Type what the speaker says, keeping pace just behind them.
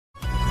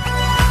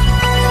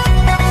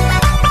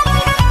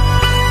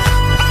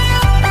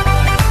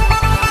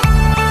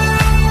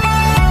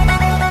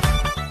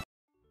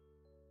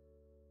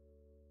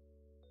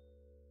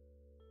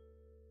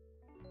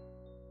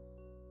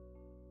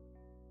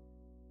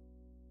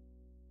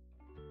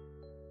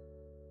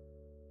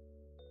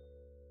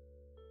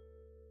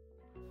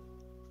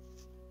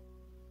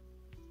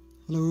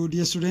Hello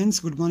dear students,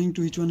 good morning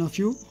to each one of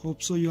you.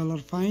 Hope so you all are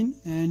fine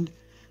and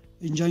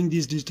enjoying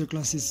these digital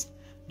classes.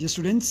 Dear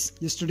students,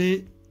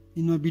 yesterday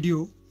in my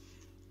video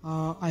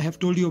I have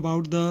told you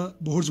about the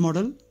Bohr's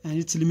model and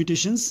its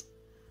limitations.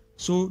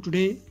 So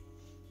today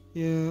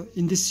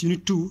in this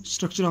unit 2,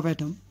 structure of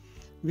atom,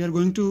 we are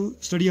going to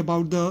study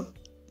about the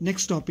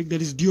next topic,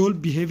 that is dual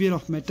behavior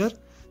of matter,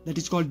 that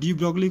is called de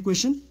Broglie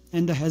equation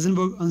and the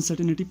Heisenberg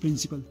uncertainty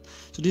principle.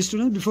 So dear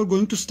students, before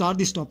going to start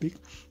this topic,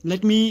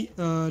 let me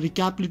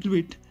recap a little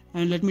bit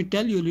and let me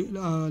tell you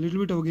a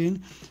little bit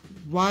again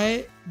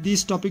why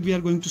this topic we are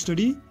going to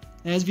study.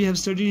 As we have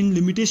studied in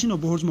limitation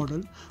of Bohr's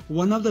model,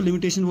 one of the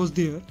limitation was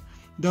there.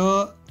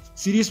 The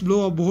serious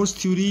blow of Bohr's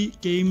theory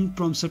came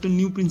from certain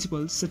new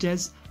principles such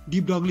as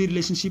de Broglie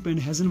relationship and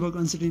Heisenberg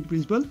uncertainty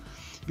principle,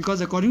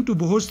 because according to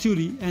Bohr's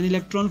theory, an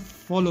electron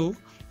follow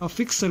a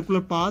fixed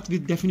circular path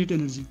with definite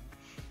energy,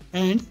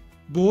 and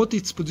both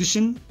its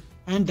position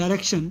and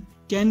direction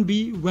can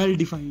be well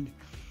defined.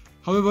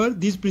 However,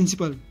 these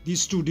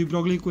two, de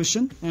Broglie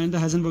equation and the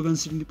Heisenberg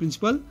uncertainty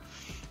principle,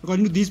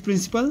 according to this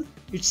principle,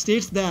 it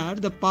states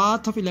that the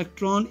path of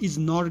electron is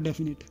not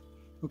definite,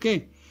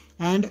 okay,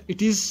 and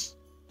it is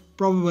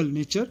probable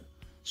nature.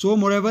 So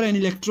moreover, an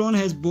electron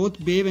has both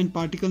wave and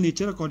particle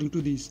nature according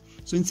to these.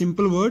 So in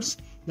simple words,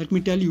 let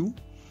me tell you.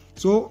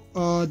 So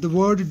the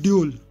word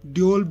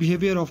dual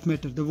behavior of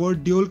matter, the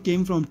word dual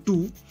came from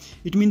two.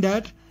 It means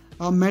that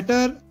a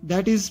matter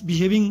that is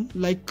behaving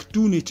like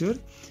two nature,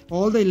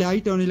 all the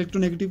light and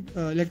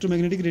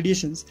electromagnetic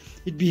radiations,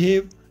 it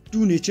behave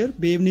two nature,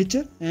 wave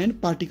nature and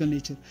particle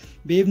nature.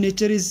 Wave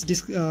nature is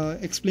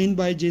explained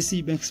by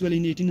J.C. Maxwell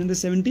in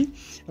 1870.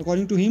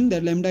 According to him,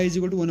 that lambda is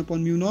equal to 1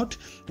 upon mu naught,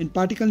 and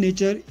particle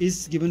nature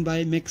is given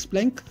by Max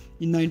Planck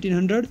in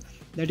 1900,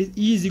 that is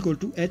E is equal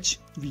to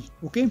hv.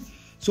 Okay,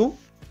 so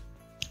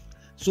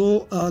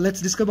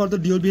let's discuss about the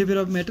dual behavior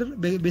of matter.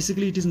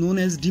 Basically, it is known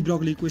as de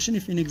Broglie equation.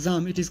 If in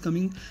exam it is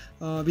coming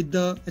with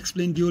the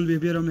explain dual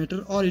behavior of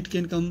matter, or it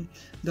can come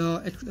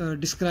the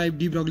describe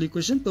de Broglie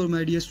equation. So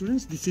my dear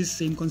students, this is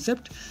same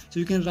concept, so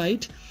you can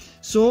write.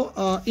 So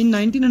in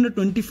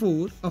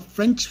 1924, a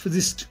French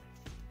physicist,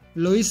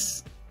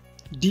 Louis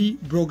de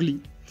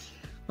Broglie,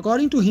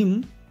 according to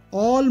him,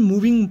 all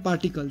moving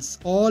particles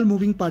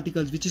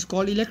which is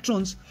called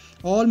electrons,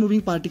 all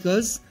moving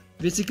particles,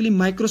 basically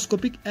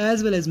microscopic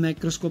as well as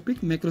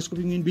macroscopic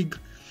mean big,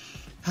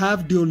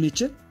 have dual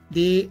nature.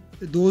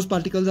 Those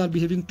particles are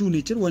behaving two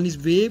nature. One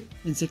is wave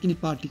and second is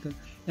particle.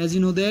 As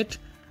you know that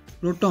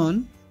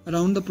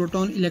around the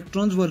proton,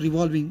 electrons were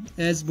revolving,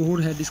 as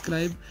Bohr had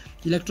described.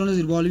 Electron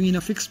is revolving in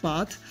a fixed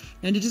path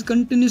and it is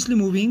continuously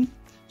moving.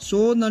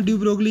 So now de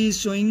Broglie is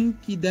showing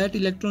that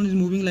electron is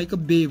moving like a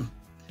wave.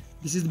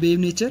 This is the wave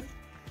nature.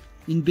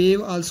 In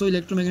wave also,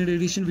 electromagnetic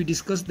radiation, we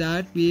discussed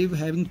that wave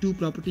having two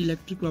property,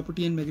 electric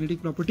property and magnetic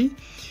property.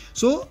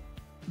 So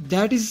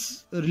that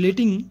is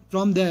relating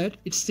from that,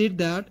 it states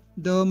that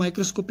the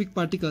microscopic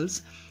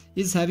particles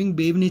is having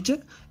wave nature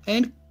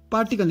and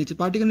particle nature.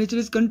 Particle nature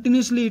is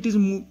continuously, it is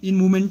in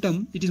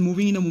momentum, it is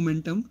moving in a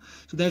momentum,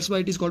 so that's why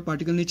it is called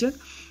particle nature.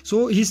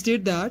 So he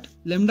stated that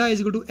lambda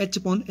is equal to h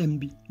upon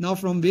mb. Now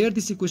from where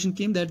this equation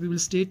came, that we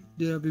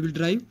will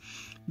derive,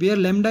 where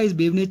lambda is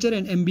wave nature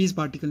and mb is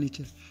particle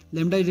nature.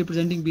 Lambda is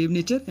representing wave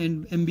nature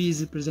and mb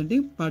is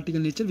representing particle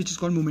nature, which is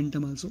called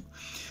momentum also.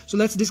 So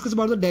let's discuss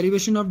about the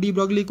derivation of de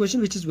Broglie equation,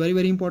 which is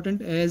very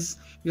important as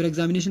your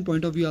examination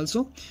point of view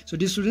also. So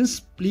dear students,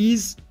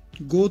 please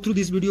go through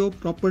this video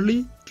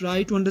properly,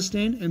 try to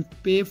understand and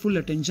pay full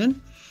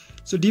attention.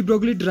 So de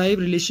Broglie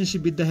derived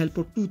relationship with the help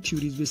of two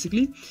theories.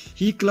 Basically,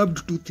 he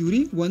clubbed two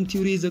theory. One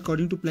theory is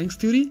according to Planck's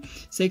theory,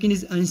 second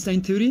is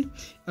Einstein theory.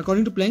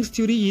 According to Planck's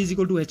theory, E is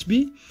equal to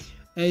hb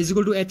is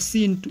equal to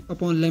hc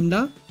upon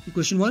lambda,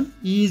 equation 1.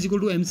 E is equal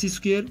to mc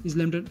square is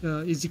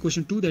lambda is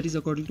equation 2, that is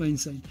according to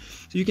Einstein.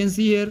 So you can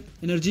see here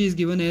energy is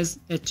given as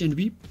h and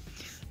v,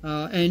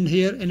 and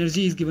here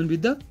energy is given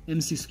with the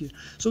mc square.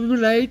 So we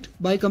will write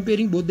by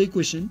comparing both the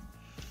equation,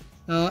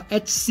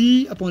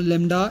 hc upon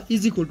lambda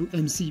is equal to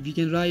mc. We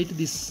can write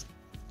this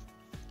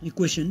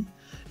equation,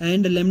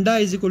 and lambda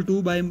is equal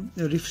to, by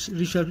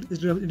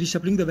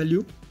reshuffling the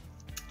value,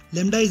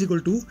 lambda is equal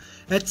to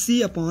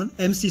hc upon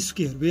mc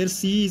square, where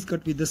c is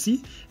cut with the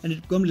c, and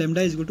it becomes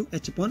lambda is equal to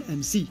h upon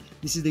mc.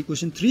 This is the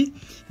equation 3.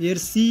 Here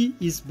c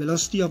is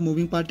velocity of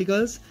moving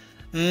particles,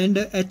 and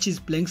h is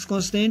Planck's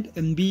constant,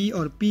 mb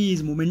or p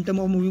is momentum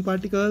of moving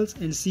particles,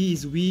 and c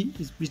is v,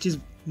 which is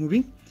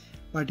moving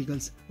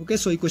particles. Okay,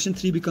 so equation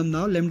 3 become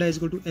now lambda is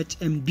equal to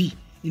hmb.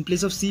 In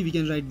place of c we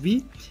can write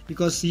v,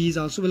 because c is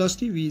also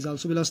velocity, v is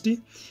also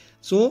velocity.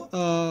 So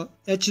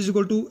h is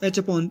equal to h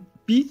upon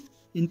p.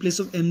 In place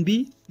of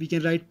mb we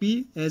can write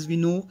p, as we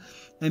know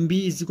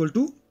mb is equal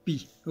to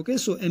p. Okay,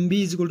 so mb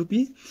is equal to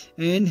p,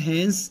 and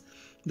hence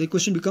the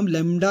equation become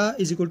lambda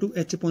is equal to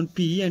h upon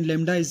p, and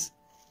lambda is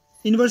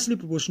inversely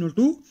proportional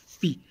to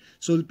p.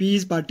 So p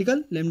is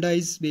particle, lambda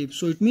is wave.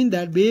 So it means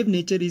that wave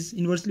nature is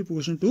inversely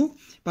proportional to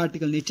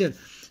particle nature.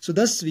 So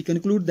thus we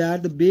conclude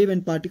that the wave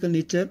and particle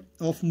nature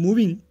of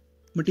moving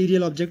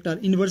material object are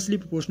inversely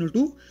proportional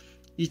to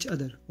each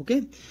other.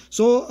 Okay,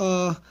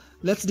 so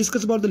let's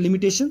discuss about the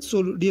limitations.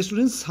 So dear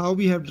students, how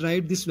we have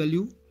derived this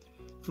value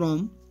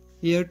from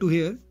here to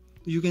here,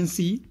 you can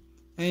see,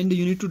 and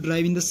you need to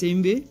derive in the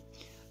same way.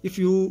 If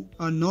you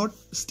are not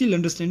still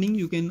understanding,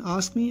 you can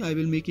ask me, I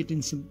will make it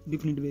in some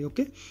different way.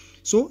 Okay,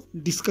 so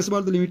discuss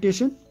about the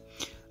limitation.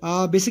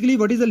 Basically,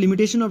 what is the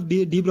limitation of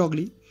de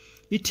Broglie?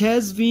 It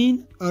has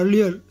been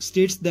earlier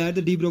states that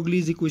the de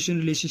Broglie's equation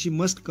relationship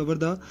must cover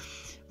the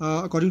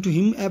according to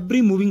him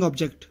every moving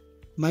object,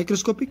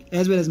 microscopic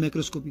as well as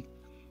macroscopic,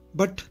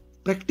 but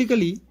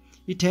practically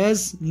it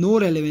has no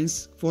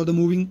relevance for the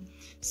moving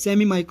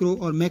semi-micro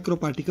or macro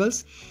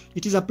particles.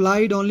 It is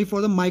applied only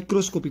for the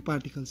microscopic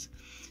particles.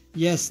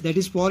 Yes, that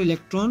is for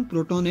electron,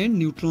 proton and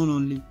neutron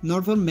only,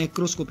 not for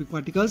macroscopic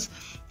particles,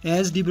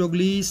 as de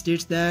Broglie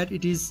states that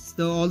it is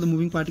all the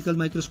moving particles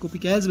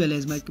microscopic as well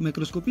as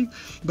macroscopic,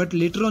 but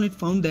later on it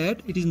found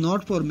that it is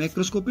not for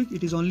macroscopic,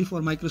 it is only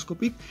for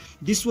microscopic.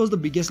 This was the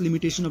biggest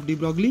limitation of de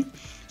Broglie.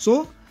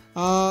 So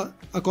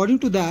according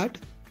to that,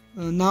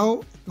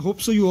 now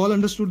hope so you all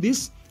understood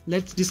this.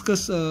 Let's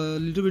discuss a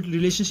little bit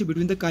relationship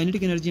between the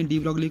kinetic energy and de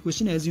Broglie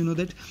equation. As you know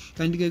that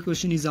kinetic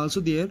equation is also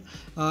there.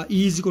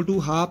 E is equal to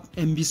half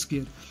mv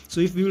square.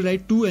 So if we will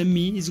write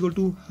 2me is equal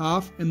to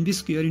half mv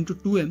square into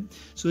 2m,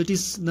 so it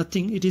is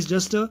nothing. It is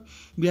just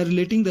we are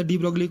relating the de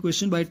Broglie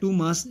equation by 2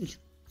 mass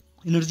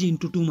energy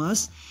into 2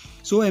 mass.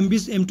 So mb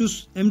is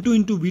m2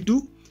 into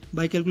v2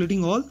 by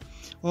calculating all,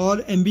 or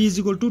mb is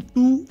equal to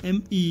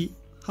 2me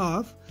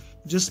half.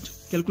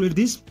 Just calculate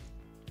this,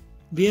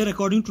 where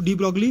according to de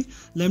Broglie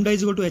lambda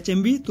is equal to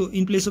hmb, so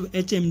in place of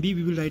hmb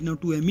we will write now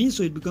 2me,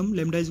 so it becomes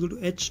lambda is equal to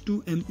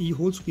h2me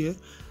whole square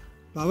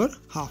power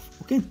half.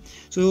 Okay,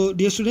 so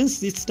dear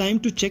students, it's time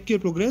to check your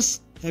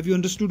progress. Have you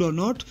understood or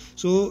not?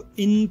 So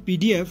in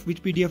PDF,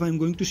 which PDF I am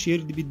going to share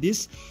with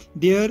this,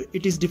 there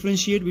it is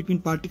differentiate between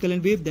particle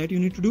and wave, that you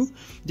need to do.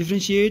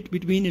 Differentiate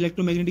between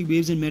electromagnetic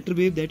waves and matter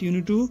wave, that you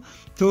need to do.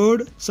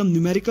 Third, some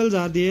numericals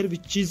are there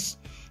which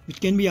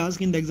can be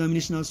asked in the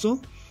examination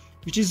also,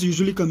 which is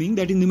usually coming,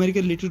 that is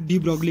numerical related to de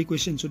Broglie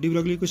equation. So de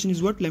Broglie equation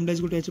is what? Lambda is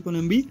equal to h upon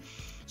mb.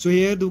 So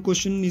here the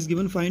question is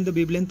given, find the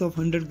wavelength of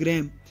 100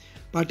 gram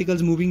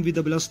particles moving with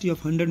the velocity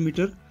of 100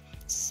 meter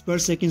per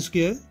second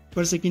square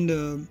per second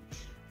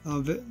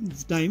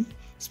time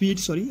speed.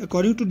 Sorry,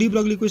 according to de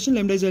Broglie equation,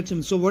 lambda is h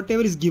m. So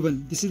whatever is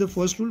given, this is the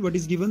first rule. What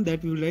is given,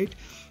 that we will write.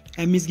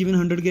 M is given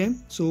 100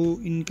 gram, so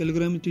in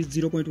kilogram it is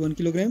 0.1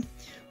 kilogram.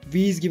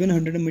 V is given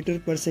 100 meter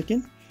per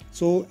second.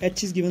 So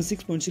h is given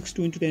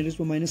 6.62 into 10 raised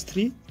to minus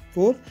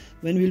 4.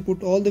 When we will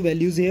put all the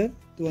values here,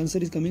 the answer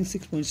is coming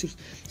 6.6.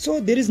 So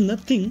there is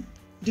nothing.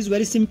 It is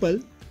very simple.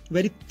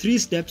 Very 3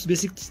 steps,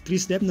 basic 3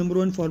 steps. Number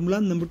 1 formula,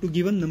 number 2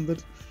 given, number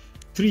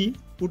 3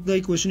 put the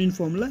equation in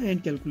formula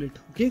and calculate.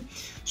 Okay.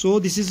 So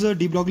this is a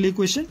de Broglie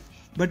equation,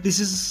 but this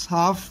is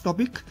half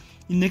topic.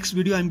 In next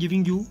video I am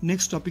giving you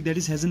next topic, that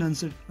is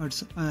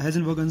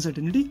Heisenberg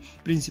uncertainty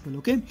principle.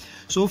 Okay.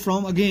 So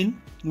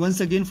once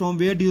again from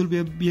where dual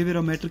behavior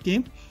of matter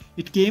came.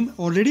 It came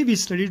already, we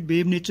studied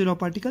wave nature of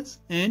particles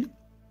and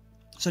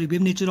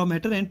wave nature of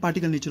matter and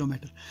particle nature of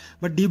matter.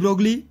 But de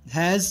Broglie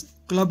has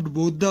clubbed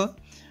both the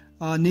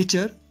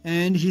nature,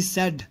 and he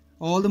said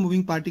all the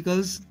moving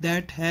particles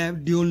that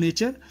have dual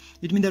nature,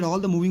 it means that all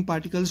the moving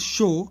particles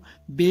show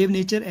wave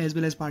nature as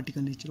well as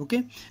particle nature.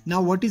 Okay.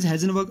 Now what is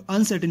Heisenberg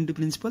uncertainty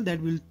principle, that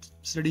we'll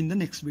study in the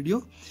next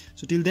video.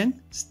 So till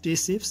then, stay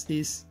safe,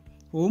 stay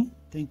home.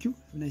 Thank you.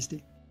 Have a nice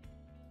day.